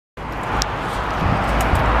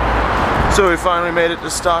So we finally made it to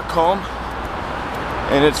Stockholm,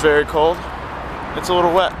 and it's very cold. It's a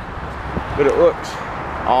little wet, but it looks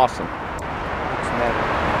awesome. It's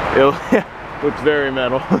metal. It looks very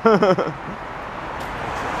metal.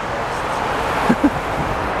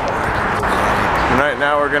 And right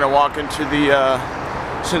now we're gonna walk into the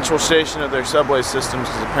central station of their subway systems,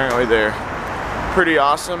 because apparently they're pretty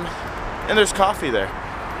awesome, and there's coffee there.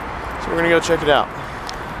 So we're gonna go check it out.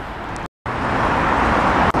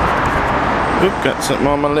 Oop, got something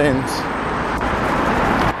on my lens.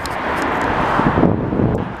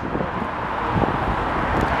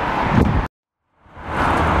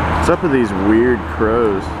 What's up with these weird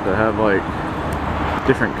crows that have like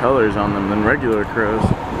different colors on them than regular crows?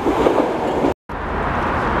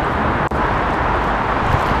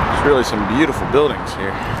 There's really some beautiful buildings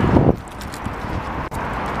here.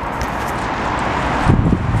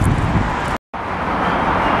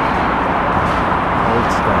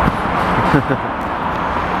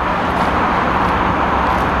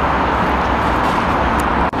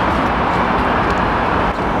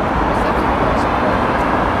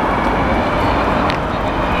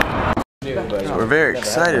 So we're very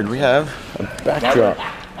excited. We have a backdrop.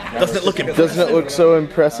 Doesn't it look impressive? Doesn't it look so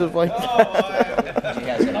impressive like that?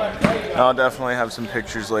 I'll definitely have some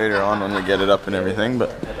pictures later on when we get it up and everything,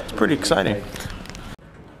 but it's pretty exciting.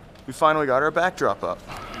 We finally got our backdrop up.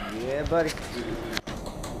 Yeah, buddy.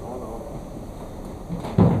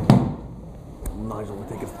 Might as well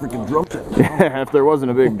take a freaking drum set. Yeah, if there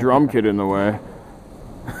wasn't a big drum kit in the way.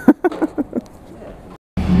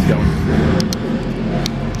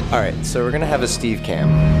 Alright, so we're gonna have a Steve cam.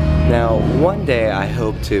 Now, one day I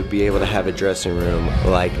hope to be able to have a dressing room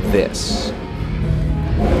like this.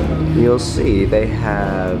 You'll see they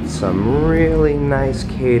have some really nice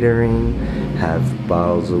catering, have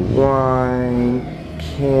bottles of wine,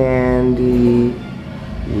 candy,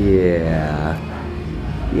 yeah.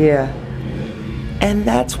 And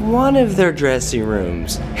that's one of their dressing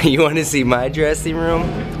rooms. You want to see my dressing room?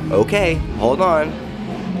 Okay, hold on.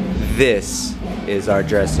 This is our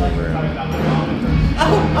dressing room.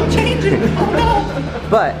 Oh, I'm changing! Oh no!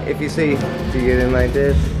 But if you see, do you get in like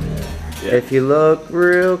this? Yeah. If you look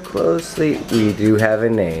real closely, we do have a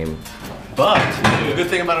name. But the good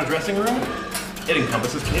thing about a dressing room, it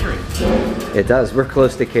encompasses catering. It does. We're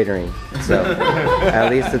close to catering, so at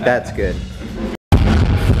least that's good.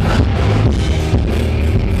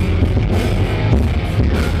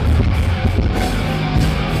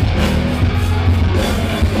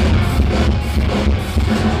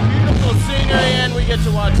 Beautiful scenery, and we get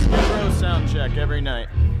to watch Bro sound check every night.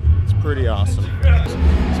 It's pretty awesome.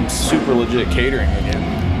 Some super legit catering again.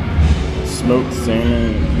 Smoked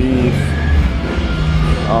salmon, beef,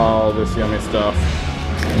 all this yummy stuff.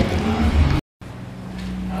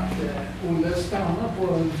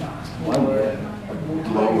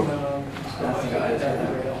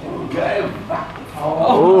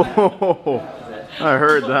 Oh, I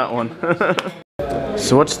heard that one.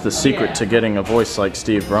 So what's the secret to getting a voice like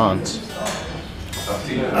Steve Braun's?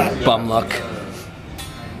 Bum luck.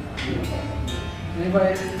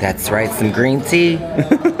 That's right, some green tea.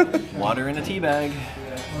 Water in a tea bag.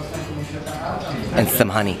 And some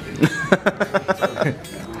honey.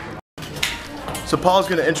 So Paul's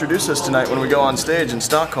going to introduce us tonight when we go on stage in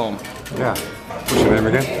Stockholm. Yeah. What's your name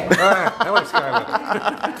again? I like Skylar.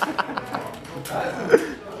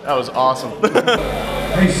 That was awesome.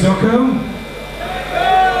 Hey, Stockholm.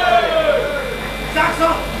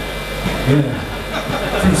 Saxon! Yeah.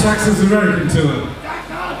 From Saxon's American tour.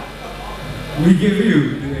 We give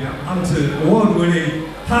you the award-winning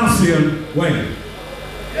Halcyon Wayne.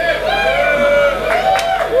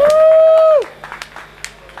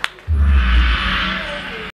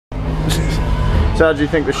 So how'd you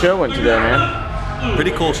think the show went today, man?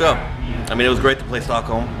 Pretty cool show. I mean, it was great to play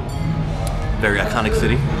Stockholm. Very iconic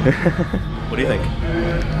city. What do you think?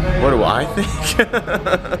 What do I think?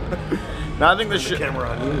 No, I think the show.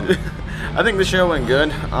 I think the show went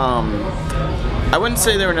good. I wouldn't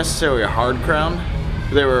say they were necessarily a hard crowd.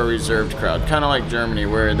 They were a reserved crowd, kind of like Germany,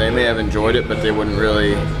 where they may have enjoyed it, but they wouldn't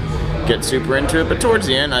really get super into it. But towards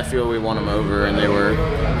the end, I feel we won them over, and they were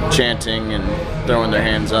chanting and throwing their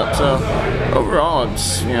hands up. So overall,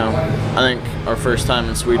 it's, you know, I think our first time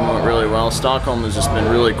in Sweden went really well. Stockholm has just been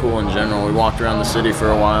really cool in general. We walked around the city for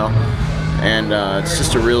a while, and it's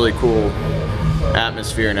just a really cool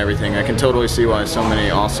atmosphere and everything. I can totally see why so many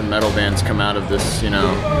awesome metal bands come out of this, you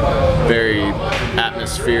know, very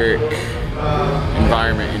atmospheric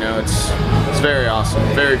environment. You know, it's very awesome.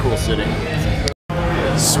 Very cool city.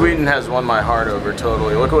 Sweden has won my heart over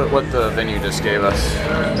totally. Look at what the venue just gave us.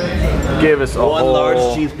 It gave us a One whole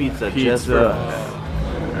large cheese pizza just for us.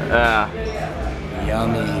 Yeah.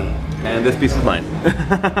 Yummy. And this piece is mine.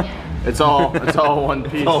 It's all one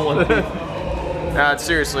piece. All one piece. Nah, it's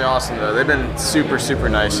seriously awesome though. They've been super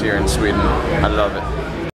nice here in Sweden. I love it.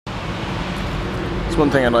 That's one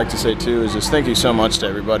thing I'd like to say too is just thank you so much to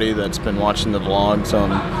everybody that's been watching the vlogs.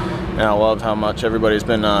 And I love how much everybody's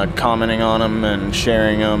been commenting on them and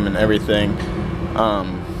sharing them and everything.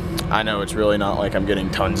 I know it's really not like I'm getting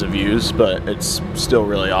tons of views, but it's still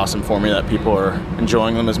really awesome for me that people are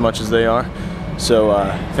enjoying them as much as they are. So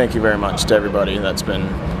thank you very much to everybody that's been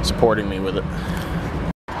supporting me with it.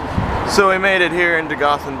 So we made it here into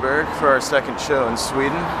Gothenburg for our second show in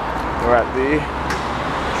Sweden. We're at the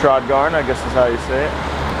Trodgarn, I guess is how you say it.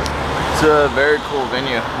 It's a very cool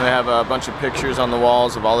venue. They have a bunch of pictures on the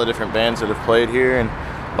walls of all the different bands that have played here and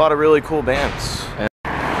a lot of really cool bands. And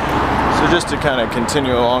so just to kind of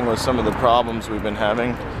continue along with some of the problems we've been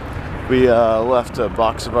having, we left a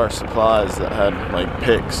box of our supplies that had like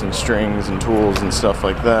picks and strings and tools and stuff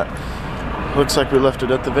like that. Looks like we left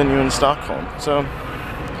it at the venue in Stockholm. So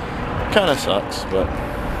kind of sucks, but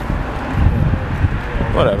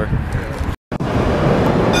whatever.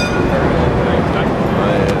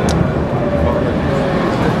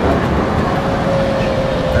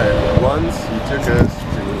 And once he took us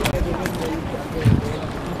to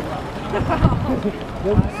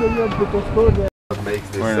makes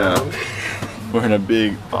this sound. We're in a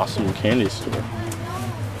big, awesome candy store.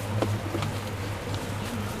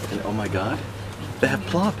 And oh my god, they have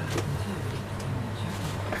plop.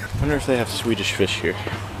 I wonder if they have Swedish fish here.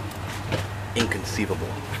 Inconceivable.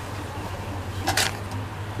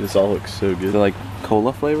 This all looks so good. Is it like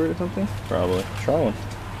cola flavor or something? Probably. Try one.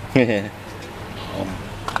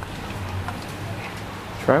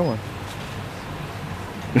 Try one.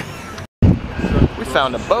 We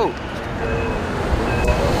found a boat.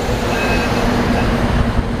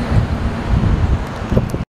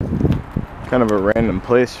 Kind of a random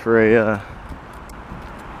place for a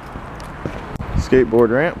skateboard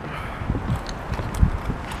ramp.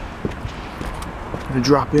 Gonna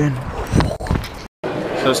drop in.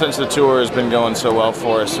 So since the tour has been going so well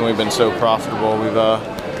for us and we've been so profitable, we've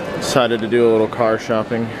decided to do a little car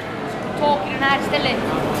shopping.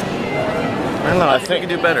 I don't know, I think we can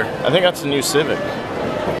do better. I think that's the new Civic.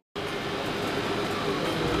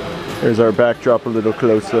 Here's our backdrop a little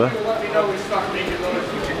closer.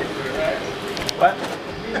 What?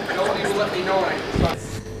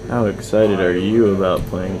 How excited are you about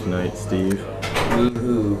playing tonight, Steve?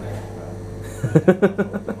 Woohoo.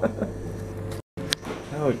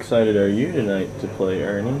 How excited are you tonight to play,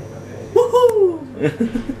 Ernie? Woohoo!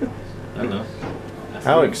 I don't know.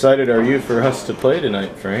 How excited are you for us to play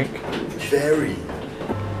tonight, Frank? Very.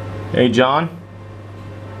 Hey, John?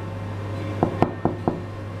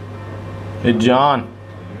 Hey, John.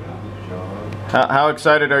 How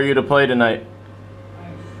excited are you to play tonight?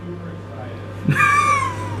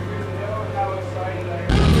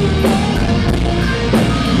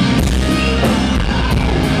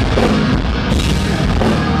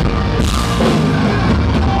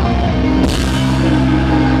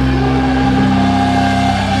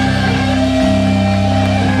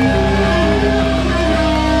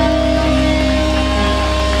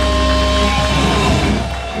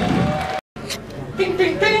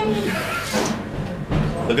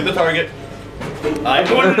 Look at the target. I'm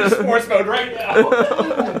going into sports mode right now.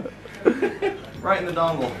 Right in the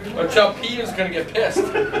dongle. Watch out, Pia's gonna get pissed.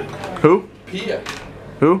 Who? Pia.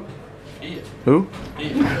 Who? Pia. Who?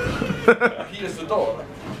 Pia. Pia's the dog.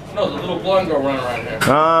 No, the little blonde girl running around here.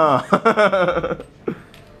 Ah.